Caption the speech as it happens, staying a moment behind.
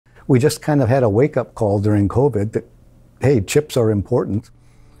we just kind of had a wake-up call during COVID that, hey, chips are important.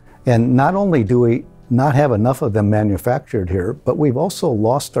 And not only do we not have enough of them manufactured here, but we've also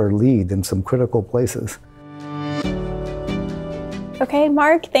lost our lead in some critical places. Okay,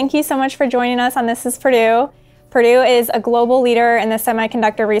 Mark, thank you so much for joining us on This is Purdue. Purdue is a global leader in the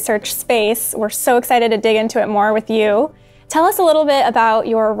semiconductor research space. We're so excited to dig into it more with you. Tell us a little bit about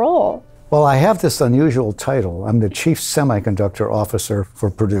your role. Well, I have this unusual title. I'm the Chief Semiconductor Officer for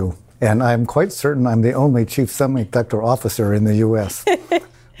Purdue, and I'm quite certain I'm the only Chief Semiconductor Officer in the U.S.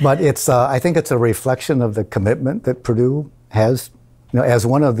 But it's, I think it's a reflection of the commitment that Purdue has. As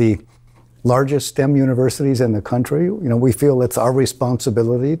one of the largest STEM universities in the country, we feel it's our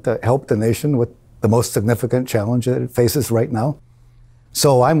responsibility to help the nation with the most significant challenge that it faces right now.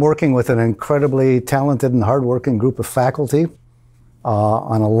 So I'm working with an incredibly talented and hardworking group of faculty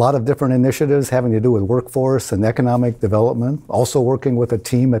on a lot of different initiatives having to do with workforce and economic development, also working with a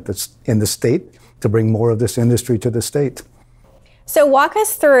team in the state to bring more of this industry to the state. So walk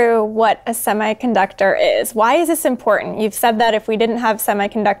us through what a semiconductor is. Why is this important? You've said that if we didn't have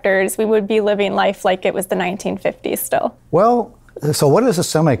semiconductors, we would be living life like it was the 1950s still. Well, so what is a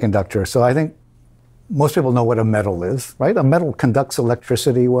semiconductor? So I think most people know what a metal is, right? A metal conducts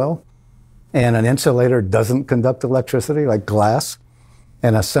electricity well, and an insulator doesn't conduct electricity, like glass.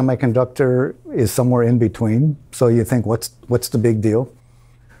 And a semiconductor is somewhere in between. So you think, what's the big deal?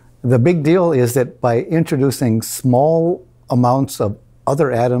 The big deal is that by introducing small amounts of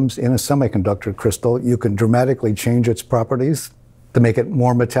other atoms in a semiconductor crystal, you can dramatically change its properties to make it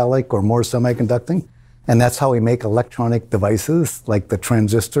more metallic or more semiconducting. And that's how we make electronic devices like the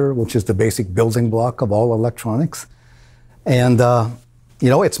transistor, which is the basic building block of all electronics. And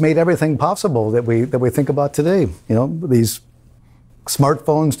it's made everything possible that we think about today. These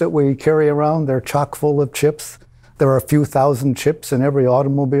smartphones that we carry around, they're chock full of chips. There are a few thousand chips in every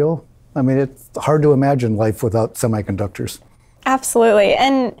automobile. I mean, it's hard to imagine life without semiconductors. Absolutely.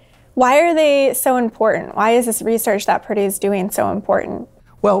 And why are they so important? Why is this research that Purdue is doing so important?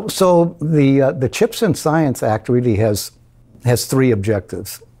 Well, so the CHIPS and Science Act really has three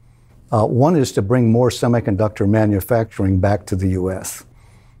objectives. One is to bring more semiconductor manufacturing back to the U.S.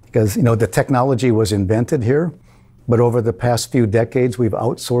 Because, the technology was invented here, but over the past few decades, we've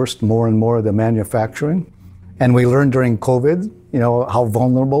outsourced more and more of the manufacturing. And we learned during COVID, how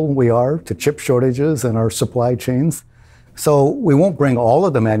vulnerable we are to chip shortages in our supply chains. So we won't bring all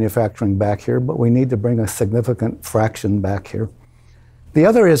of the manufacturing back here, but we need to bring a significant fraction back here. The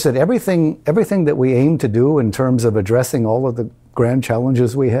other is that everything that we aim to do in terms of addressing all of the grand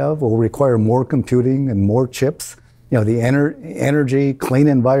challenges we have will require more computing and more chips. The energy, clean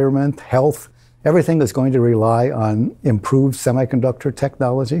environment, health, everything is going to rely on improved semiconductor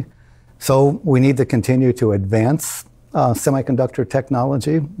technology. So we need to continue to advance semiconductor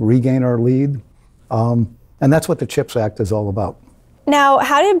technology, regain our lead, and that's what the CHIPS Act is all about. Now,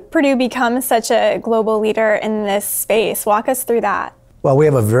 how did Purdue become such a global leader in this space? Walk us through that. Well, we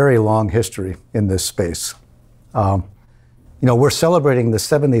have a very long history in this space. We're celebrating the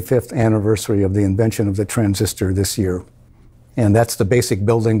 75th anniversary of the invention of the transistor this year. And that's the basic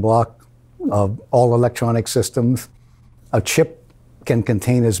building block of all electronic systems. A chip can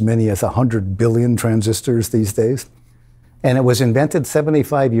contain as many as 100 billion transistors these days. And it was invented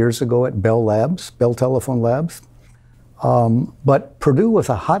 75 years ago at Bell Telephone Labs. But Purdue was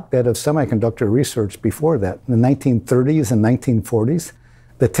a hotbed of semiconductor research before that. In the 1930s and 1940s,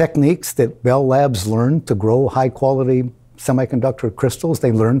 the techniques that Bell Labs learned to grow high-quality semiconductor crystals,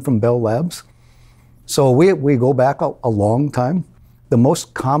 they learned from Bell Labs. So we go back a long time. The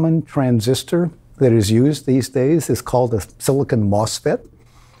most common transistor that is used these days is called a silicon MOSFET.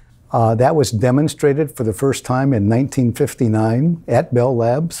 That was demonstrated for the first time in 1959 at Bell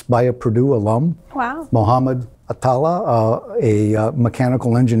Labs by a Purdue alum, wow. Mohamed Atalla, a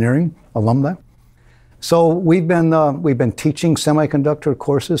mechanical engineering alumni. So we've been teaching semiconductor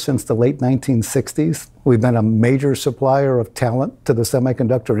courses since the late 1960s. We've been a major supplier of talent to the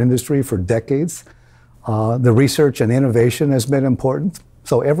semiconductor industry for decades. The research and innovation has been important.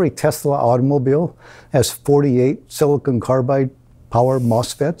 So every Tesla automobile has 48 silicon carbide power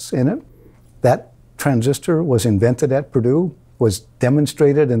MOSFETs in it. That transistor was invented at Purdue, was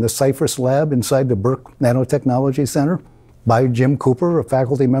demonstrated in the Cypress lab inside the Birck Nanotechnology Center by Jim Cooper, a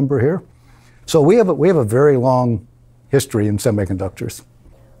faculty member here. So we have a very long history in semiconductors.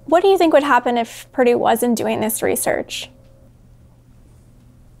 What do you think would happen if Purdue wasn't doing this research?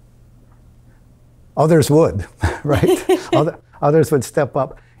 Others would, right? Others would step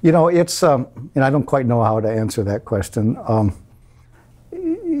up. And I don't quite know how to answer that question.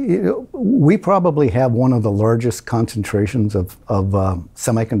 we probably have one of the largest concentrations of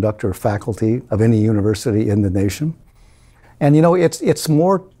semiconductor faculty of any university in the nation. And it's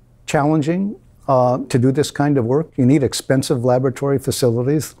more challenging to do this kind of work. You need expensive laboratory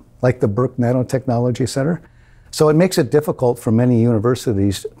facilities like the Birck Nanotechnology Center. So it makes it difficult for many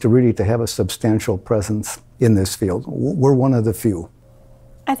universities to really have a substantial presence in this field. We're one of the few.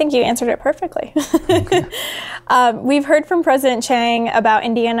 I think you answered it perfectly. Okay. We've heard from President Chang about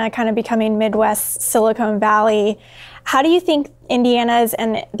Indiana kind of becoming Midwest Silicon Valley. How do you think Indiana's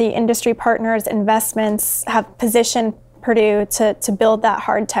and the industry partners' investments have positioned Purdue to build that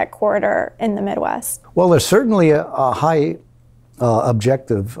hard tech corridor in the Midwest? Well, there's certainly a high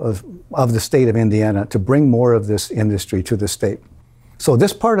objective of the state of Indiana to bring more of this industry to the state. So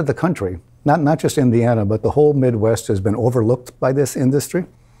this part of the country, not just Indiana, but the whole Midwest has been overlooked by this industry.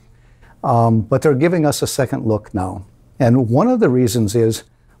 But they're giving us a second look now. And one of the reasons is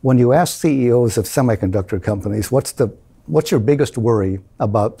when you ask CEOs of semiconductor companies, what's your biggest worry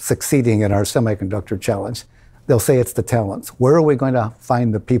about succeeding in our semiconductor challenge? They'll say it's the talents. Where are we going to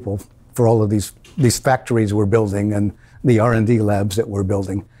find the people for all of these factories we're building and the R&D labs that we're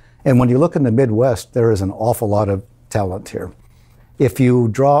building? And when you look in the Midwest, there is an awful lot of talent here. If you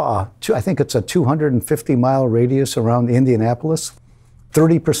draw I think it's a 250-mile radius around Indianapolis,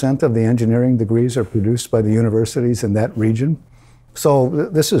 30% of the engineering degrees are produced by the universities in that region. So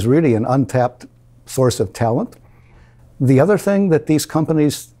this is really an untapped source of talent. The other thing that these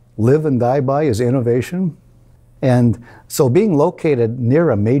companies live and die by is innovation. And so being located near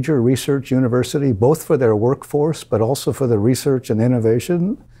a major research university, both for their workforce, but also for the research and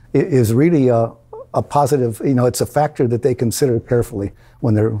innovation, is really a positive, it's a factor that they consider carefully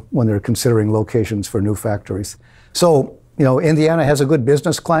when they're considering locations for new factories. So, Indiana has a good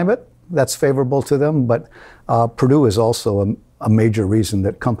business climate that's favorable to them, but Purdue is also a major reason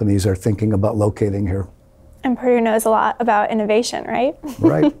that companies are thinking about locating here. And Purdue knows a lot about innovation, right?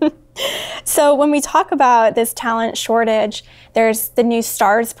 Right. So when we talk about this talent shortage, there's the new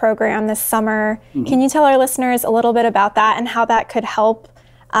STARS program this summer. Mm-hmm. Can you tell our listeners a little bit about that and how that could help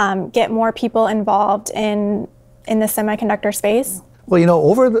get more people involved in the semiconductor space? Well,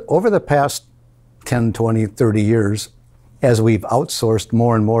 over the past 10, 20, 30 years, as we've outsourced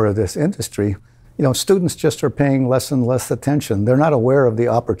more and more of this industry, students just are paying less and less attention. They're not aware of the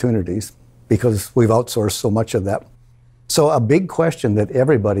opportunities because we've outsourced so much of that. So a big question that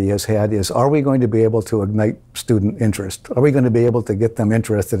everybody has had is, are we going to be able to ignite student interest? Are we going to be able to get them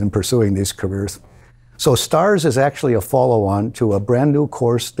interested in pursuing these careers? So STARS is actually a follow-on to a brand new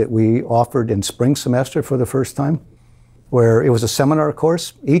course that we offered in spring semester for the first time, where it was a seminar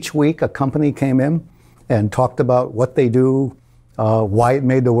course. Each week a company came in and talked about what they do, why it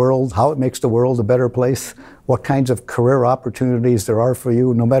made the world, how it makes the world a better place, what kinds of career opportunities there are for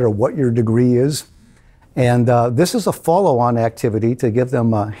you, no matter what your degree is. And this is a follow-on activity to give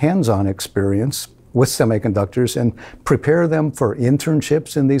them a hands-on experience with semiconductors and prepare them for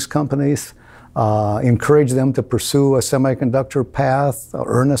internships in these companies, encourage them to pursue a semiconductor path,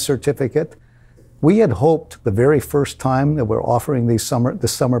 earn a certificate. We had hoped the very first time that we're offering this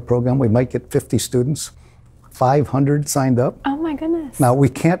summer program, we might get 50 students. 500 signed up. Oh my goodness. Now we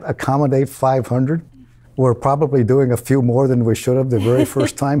can't accommodate 500. We're probably doing a few more than we should have the very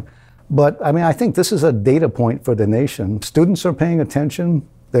first time. But I think this is a data point for the nation. Students are paying attention.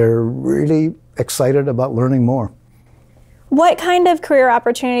 They're really excited about learning more. What kind of career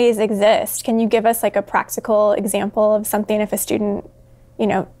opportunities exist? Can you give us like a practical example of something if a student,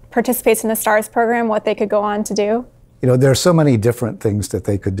 participates in the STARS program, what they could go on to do? There are so many different things that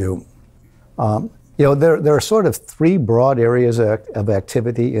they could do. There are sort of three broad areas of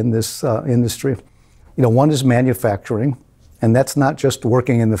activity in this industry. One is manufacturing, and that's not just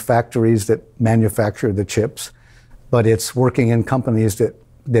working in the factories that manufacture the chips, but it's working in companies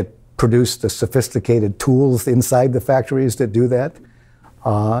that produce the sophisticated tools inside the factories that do that.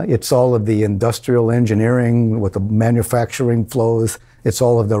 It's all of the industrial engineering with the manufacturing flows. It's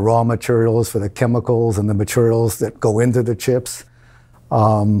all of the raw materials for the chemicals and the materials that go into the chips.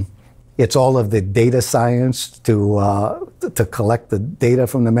 It's all of the data science to collect the data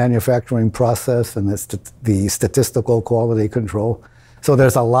from the manufacturing process and the statistical quality control. So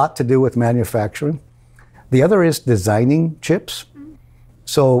there's a lot to do with manufacturing. The other is designing chips.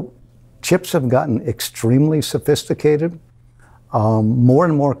 So chips have gotten extremely sophisticated. More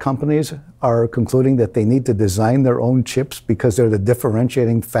and more companies are concluding that they need to design their own chips because they're the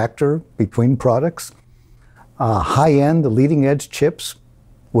differentiating factor between products. High-end, leading-edge chips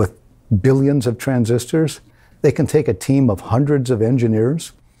with billions of transistors, they can take a team of hundreds of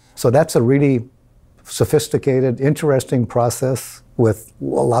engineers. So that's a really sophisticated, interesting process with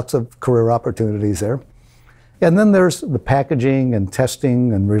lots of career opportunities there. And then there's the packaging and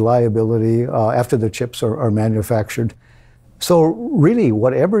testing and reliability after the chips are manufactured. So really,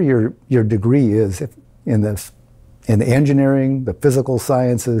 whatever your degree is in the engineering, the physical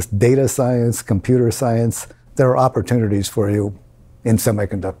sciences, data science, computer science, there are opportunities for you in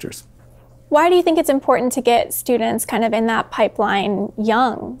semiconductors. Why do you think it's important to get students kind of in that pipeline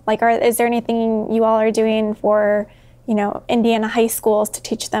young? Like, is there anything you all are doing for, Indiana high schools to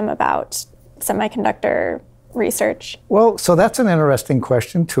teach them about semiconductor research? Well, so that's an interesting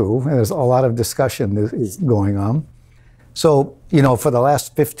question too. There's a lot of discussion is going on. So, for the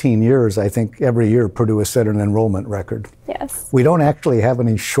last 15 years, I think every year Purdue has set an enrollment record. Yes. We don't actually have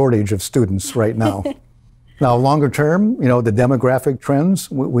any shortage of students right now. Now, longer term, the demographic trends,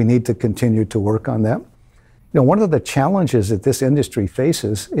 we need to continue to work on that. One of the challenges that this industry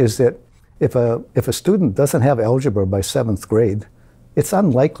faces is that if a student doesn't have algebra by 7th grade, it's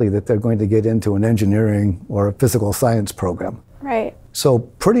unlikely that they're going to get into an engineering or a physical science program. Right. So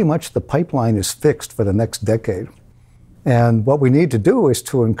pretty much the pipeline is fixed for the next decade. And what we need to do is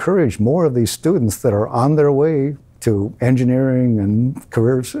to encourage more of these students that are on their way to engineering and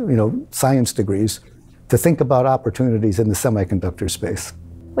careers, science degrees, to think about opportunities in the semiconductor space.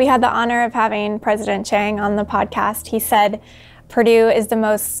 We had the honor of having President Chang on the podcast. He said Purdue is the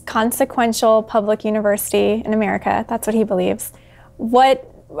most consequential public university in America. That's what he believes.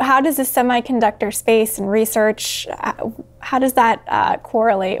 How does the semiconductor space and research, how does that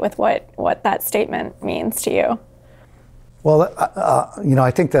correlate with what that statement means to you? Well,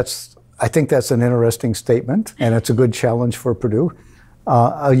 I think that's an interesting statement, and it's a good challenge for Purdue.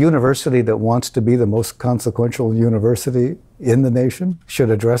 A university that wants to be the most consequential university in the nation should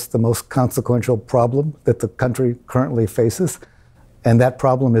address the most consequential problem that the country currently faces, and that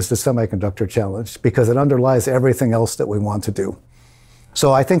problem is the semiconductor challenge, because it underlies everything else that we want to do.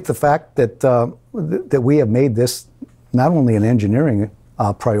 So I think the fact that we have made this not only an engineering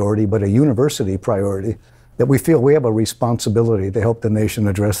priority, but a university priority, that we feel we have a responsibility to help the nation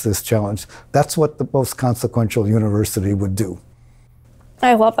address this challenge. That's what the most consequential university would do.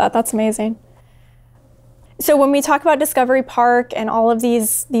 I love that. That's amazing. So when we talk about Discovery Park and all of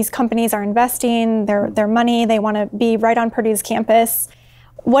these companies are investing their money, they want to be right on Purdue's campus.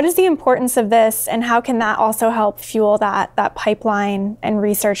 What is the importance of this, and how can that also help fuel that pipeline and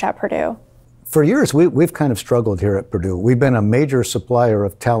research at Purdue? For years, we've kind of struggled here at Purdue. We've been a major supplier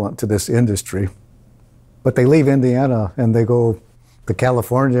of talent to this industry, but they leave Indiana and they go to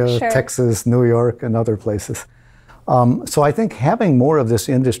California, Sure. Texas, New York, and other places. So I think having more of this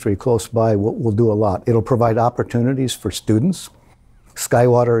industry close by will do a lot. It'll provide opportunities for students.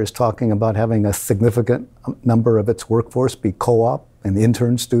 Skywater is talking about having a significant number of its workforce be co-op and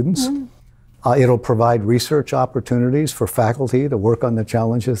intern students. It'll provide research opportunities for faculty to work on the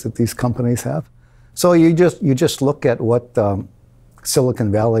challenges that these companies have. So you just look at what Silicon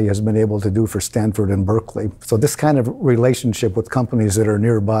Valley has been able to do for Stanford and Berkeley. So this kind of relationship with companies that are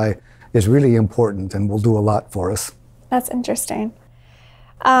nearby is really important and will do a lot for us. That's interesting.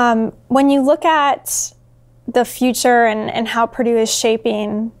 When you look at the future and how Purdue is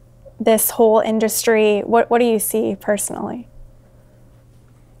shaping this whole industry, what do you see personally?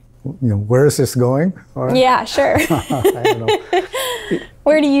 Where is this going? Or, Yeah, sure. I don't know.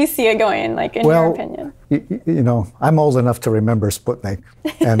 Where do you see it going, like, in your opinion? I'm old enough to remember Sputnik,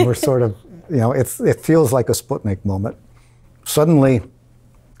 and we're sort of, it feels like a Sputnik moment. Suddenly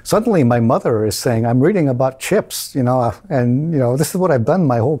my mother is saying, I'm reading about chips, and this is what I've done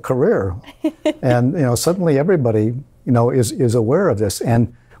my whole career. And, suddenly everybody, is aware of this.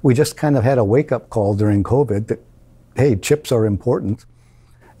 And we just kind of had a wake-up call during COVID that, hey, chips are important.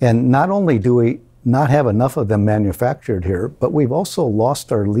 And not only do we not have enough of them manufactured here, but we've also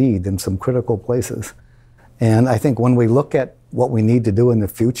lost our lead in some critical places. And I think when we look at what we need to do in the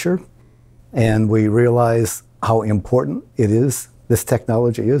future, and we realize how important it is, this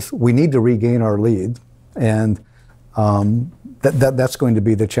technology is, we need to regain our lead. And that's going to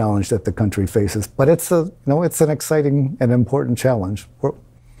be the challenge that the country faces. But it's an exciting and important challenge.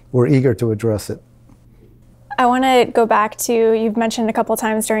 We're eager to address it. I want to go back to, you've mentioned a couple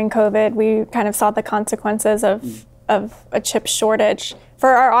times during COVID, we kind of saw the consequences of a chip shortage. For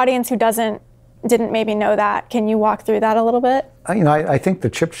our audience who didn't maybe know that, can you walk through that a little bit? I think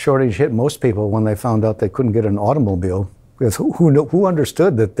the chip shortage hit most people when they found out they couldn't get an automobile. Because who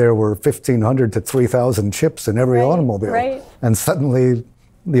understood that there were 1,500 to 3,000 chips in every automobile? Right. And suddenly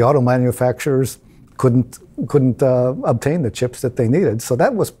the auto manufacturers couldn't obtain the chips that they needed. So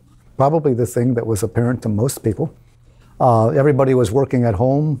that was probably the thing that was apparent to most people. Everybody was working at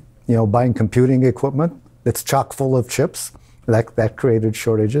home. buying computing equipment that's chock full of chips. That created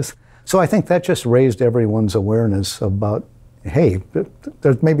shortages. So I think that just raised everyone's awareness about, hey,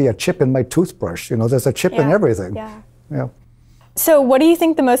 there's maybe a chip in my toothbrush. There's a chip in everything. Yeah. So what do you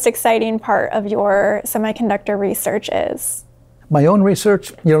think the most exciting part of your semiconductor research is? My own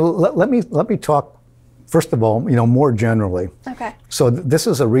research, let me talk, first of all, more generally. Okay. So this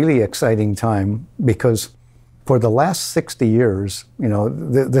is a really exciting time because for the last 60 years,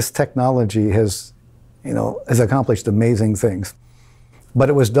 this technology has accomplished amazing things. But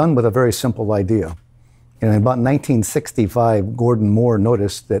it was done with a very simple idea. In about 1965, Gordon Moore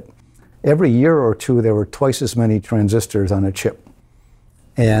noticed that every year or two there were twice as many transistors on a chip.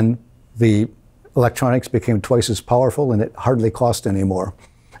 And the electronics became twice as powerful and it hardly cost any more.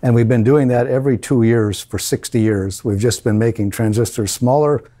 And we've been doing that every 2 years for 60 years. We've just been making transistors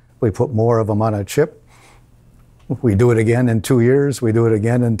smaller. We put more of them on a chip. We do it again in 2 years. We do it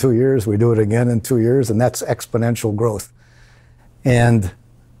again in 2 years. We do it again in 2 years. And that's exponential growth. And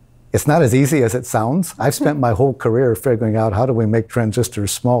it's not as easy as it sounds. I've spent my whole career figuring out how do we make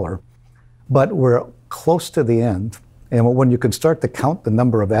transistors smaller. But we're close to the end. And when you can start to count the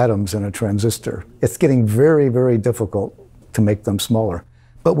number of atoms in a transistor, it's getting very, very difficult to make them smaller.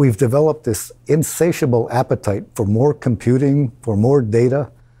 But we've developed this insatiable appetite for more computing, for more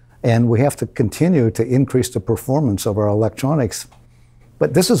data, and we have to continue to increase the performance of our electronics.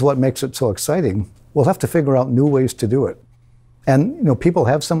 But this is what makes it so exciting. We'll have to figure out new ways to do it. And people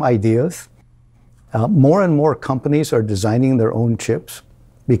have some ideas. More and more companies are designing their own chips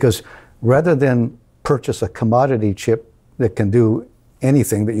because rather than purchase a commodity chip that can do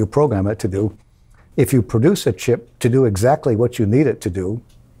anything that you program it to do, if you produce a chip to do exactly what you need it to do,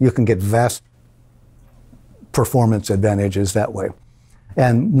 you can get vast performance advantages that way.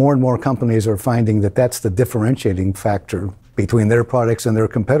 And more companies are finding that that's the differentiating factor between their products and their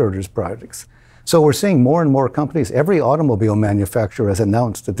competitors' products. So we're seeing more and more companies, every automobile manufacturer has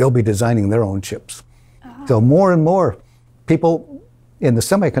announced that they'll be designing their own chips. Oh. So more and more people in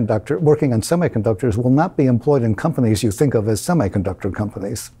the working on semiconductors will not be employed in companies you think of as semiconductor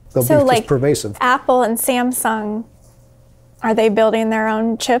companies. They'll be just pervasive. Apple and Samsung, are they building their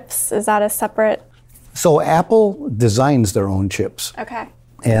own chips? Is that a separate? So Apple designs their own chips. Okay.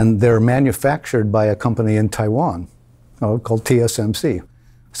 And they're manufactured by a company in Taiwan called TSMC.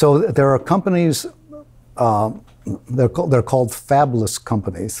 So there are companies, they're called fabless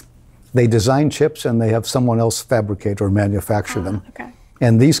companies. They design chips and they have someone else fabricate or manufacture them. Okay.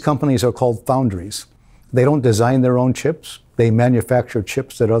 And these companies are called foundries. They don't design their own chips. They manufacture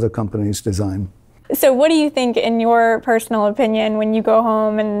chips that other companies design. So what do you think, in your personal opinion, when you go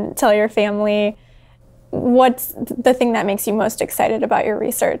home and tell your family, what's the thing that makes you most excited about your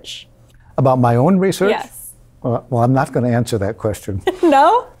research? About my own research? Yes. Well, I'm not going to answer that question.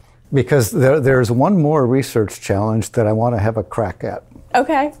 No? Because there's one more research challenge that I want to have a crack at.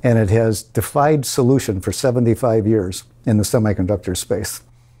 Okay. And it has defied solution for 75 years in the semiconductor space.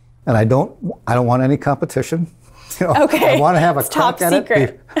 And I don't want any competition. Okay. I want to have a top crack at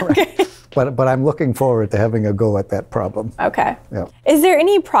secret. it. Okay. But I'm looking forward to having a go at that problem. Okay. Yeah. Is there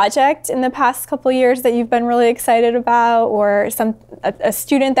any project in the past couple of years that you've been really excited about, or a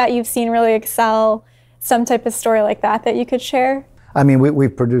student that you've seen really excel, some type of story like that you could share? I mean,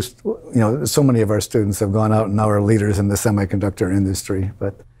 we've produced, so many of our students have gone out and now are leaders in the semiconductor industry.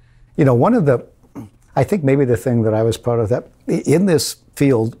 But, I think maybe the thing that I was proud of, that in this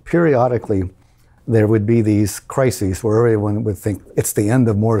field, periodically, there would be these crises where everyone would think it's the end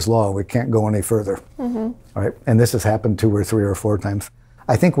of Moore's law, we can't go any further. Mm-hmm. Right? And this has happened 2 or 3 or 4 times.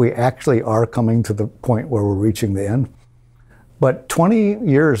 I think we actually are coming to the point where we're reaching the end. But 20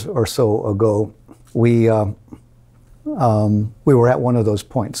 years or so ago, we were at one of those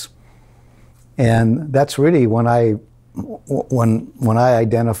points. And that's really when I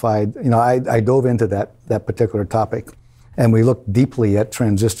identified, I dove into that particular topic. And we looked deeply at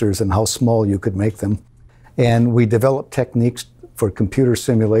transistors and how small you could make them. And we developed techniques for computer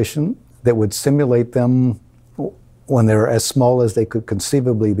simulation that would simulate them when they're as small as they could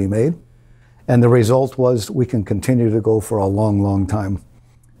conceivably be made. And the result was we can continue to go for a long, long time.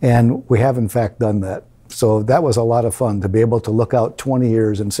 And we have, in fact, done that. So that was a lot of fun to be able to look out 20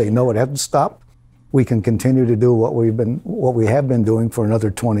 years and say, no, it hasn't stopped. We can continue to do what we have been doing for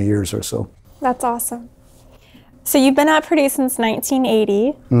another 20 years or so. That's awesome. So you've been at Purdue since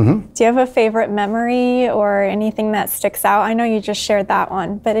 1980. Mm-hmm. Do you have a favorite memory or anything that sticks out? I know you just shared that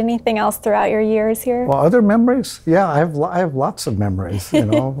one, but anything else throughout your years here? Well, other memories? Yeah, I have lots of memories.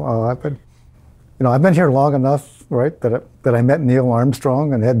 I've been here long enough, right, that that I met Neil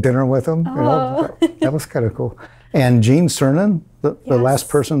Armstrong and had dinner with him. That was kind of cool. And Gene Cernan, the last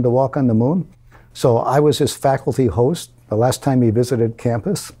person to walk on the moon. So I was his faculty host the last time he visited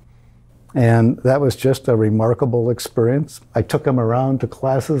campus. And that was just a remarkable experience. I took him around to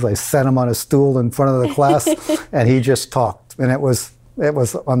classes. I sat him on a stool in front of the class, and he just talked. And it was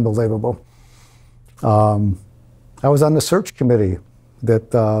unbelievable. I was on the search committee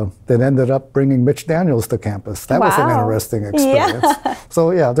that ended up bringing Mitch Daniels to campus. That was an interesting experience. Yeah.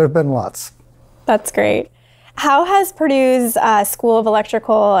 So yeah, there have been lots. That's great. How has Purdue's School of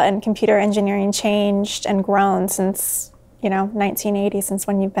Electrical and Computer Engineering changed and grown since 1980, since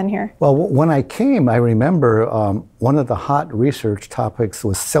when you've been here? Well, when I came, I remember one of the hot research topics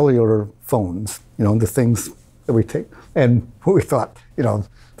was cellular phones, the things that we take. And we thought,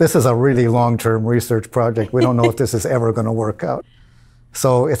 this is a really long-term research project. We don't know if this is ever going to work out.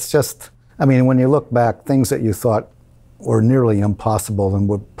 So it's just, when you look back, things that you thought were nearly impossible and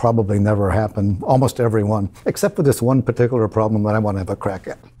would probably never happen, almost every one, except for this one particular problem that I want to have a crack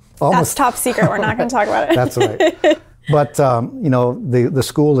at. That's top secret. We're not going to talk about it. That's right. But, the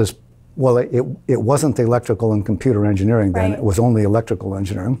school is, it wasn't electrical and computer engineering then. Right. It was only electrical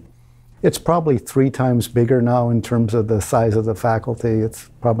engineering. It's probably 3 times bigger now in terms of the size of the faculty. It's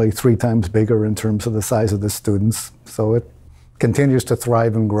probably 3 times bigger in terms of the size of the students. So it continues to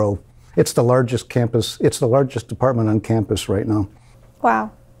thrive and grow. It's the largest campus. It's the largest department on campus right now.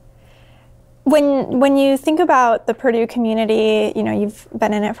 Wow. When you think about the Purdue community, you've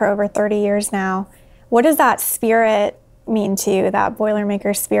been in it for over 30 years now. What does that spirit mean to you, that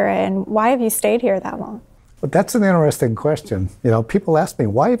Boilermaker spirit, and why have you stayed here that long? But that's an interesting question. People ask me,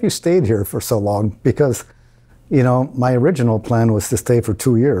 why have you stayed here for so long? Because, my original plan was to stay for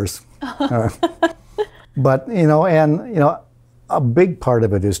 2 years. But, a big part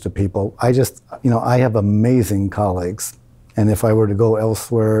of it is to people. I have amazing colleagues. And if I were to go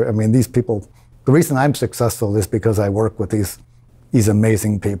elsewhere, these people, the reason I'm successful is because I work with these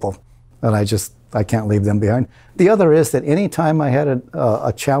amazing people. And I can't leave them behind. The other is that any time I had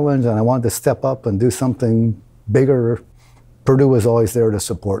a challenge and I wanted to step up and do something bigger, Purdue was always there to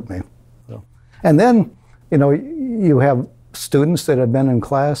support me. So. And then, you have students that have been in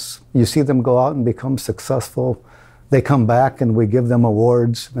class, you see them go out and become successful. They come back and we give them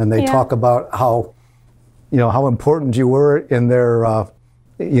awards and they talk about how important you were in their,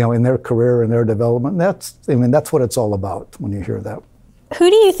 in their career and their development. That's what it's all about when you hear that. Who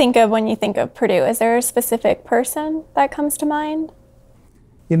do you think of when you think of Purdue? Is there a specific person that comes to mind?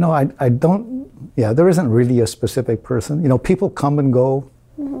 I don't, there isn't really a specific person. People come and go,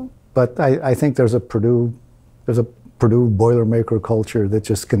 but I think there's a Purdue Boilermaker culture that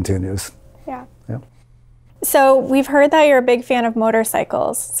just continues. Yeah. So we've heard that you're a big fan of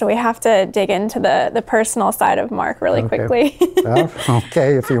motorcycles, so we have to dig into the personal side of Mark really quickly.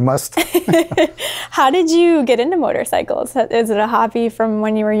 Okay, if you must. How did you get into motorcycles? Is it a hobby from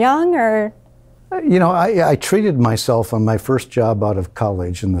when you were young, or? I treated myself on my first job out of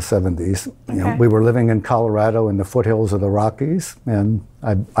college in the 70s. We were living in Colorado in the foothills of the Rockies, and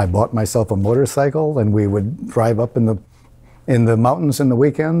I bought myself a motorcycle, and we would drive up in the mountains in the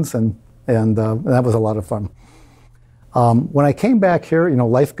weekends, and that was a lot of fun. When I came back here,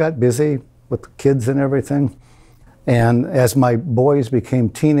 life got busy with the kids and everything. And as my boys became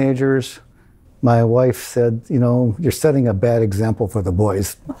teenagers, my wife said, you're setting a bad example for the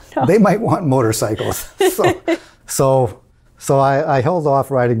boys. No. They might want motorcycles. So I held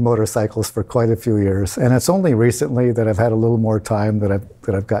off riding motorcycles for quite a few years. And it's only recently that I've had a little more time that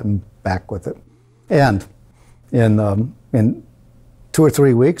I've gotten back with it. And in 2 or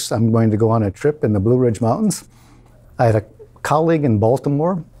 3 weeks, I'm going to go on a trip in the Blue Ridge Mountains. I had a colleague in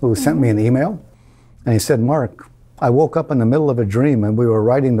Baltimore who sent me an email, and he said, Mark, I woke up in the middle of a dream and we were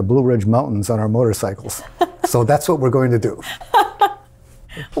riding the Blue Ridge Mountains on our motorcycles. So that's what we're going to do.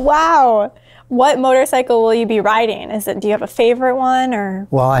 Wow. What motorcycle will you be riding? Do you have a favorite one, or?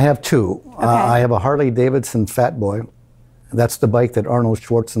 Well, I have 2. Okay. I have a Harley Davidson Fat Boy. That's the bike that Arnold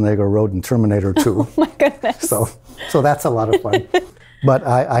Schwarzenegger rode in Terminator 2. Oh my goodness. So that's a lot of fun. But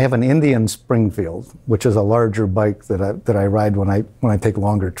I have an Indian Springfield, which is a larger bike that I ride when I take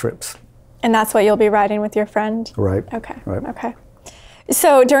longer trips. And that's what you'll be riding with your friend? Right. Okay. Right. Okay.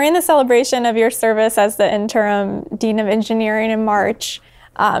 So during the celebration of your service as the interim Dean of Engineering in March,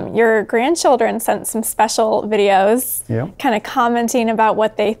 your grandchildren sent some special videos, kind of commenting about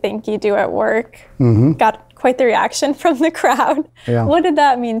what they think you do at work. Mm-hmm. Got quite the reaction from the crowd. Yeah. What did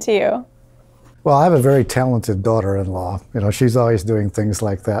that mean to you? Well, I have a very talented daughter-in-law. She's always doing things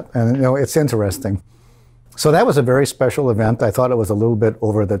like that. And, it's interesting. So that was a very special event. I thought it was a little bit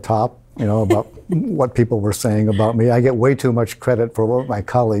over the top, about what people were saying about me. I get way too much credit for what my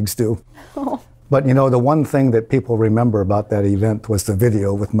colleagues do. Oh. But the one thing that people remember about that event was the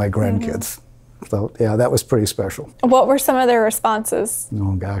video with my grandkids. So yeah, that was pretty special. What were some of their responses?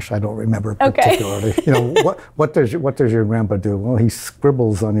 Oh gosh, I don't remember particularly. What does your grandpa do? Well, he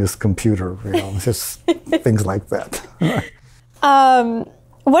scribbles on his computer. Just things like that.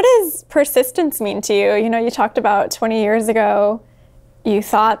 What does persistence mean to you? You talked about 20 years ago, you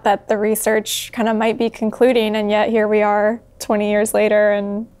thought that the research kind of might be concluding, and yet here we are 20 years later,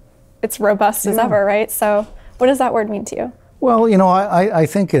 and it's robust as ever, right? So what does that word mean to you? Well, I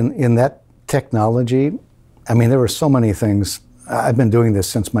think in that technology, there were so many things. I've been doing this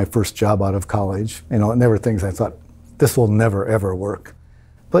since my first job out of college, and there were things I thought, this will never, ever work.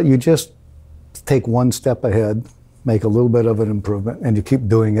 But you just take one step ahead, make a little bit of an improvement, and you keep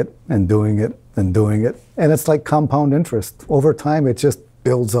doing it and doing it and doing it. And it's like compound interest. Over time, it just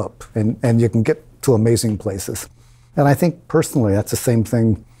builds up, and you can get to amazing places. And I think personally, that's the same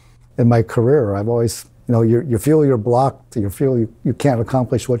thing in my career. I've always, you feel you're blocked, you feel you can't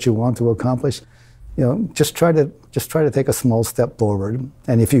accomplish what you want to accomplish. Just try to take a small step forward.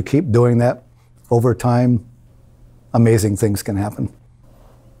 And if you keep doing that over time, amazing things can happen.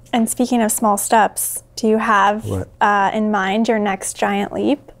 And speaking of small steps, do you have in mind your next giant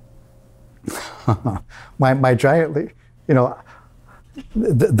leap? my giant leap,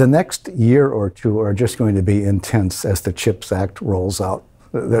 the next year or two are just going to be intense as the CHIPS Act rolls out.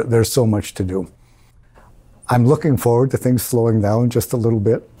 There's so much to do. I'm looking forward to things slowing down just a little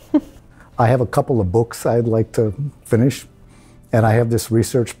bit. I have a couple of books I'd like to finish, and I have this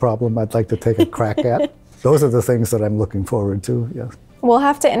research problem I'd like to take a crack at. Those are the things that I'm looking forward to, yes. We'll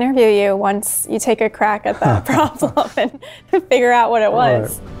have to interview you once you take a crack at that problem and figure out what it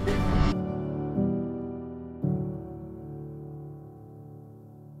was. Right.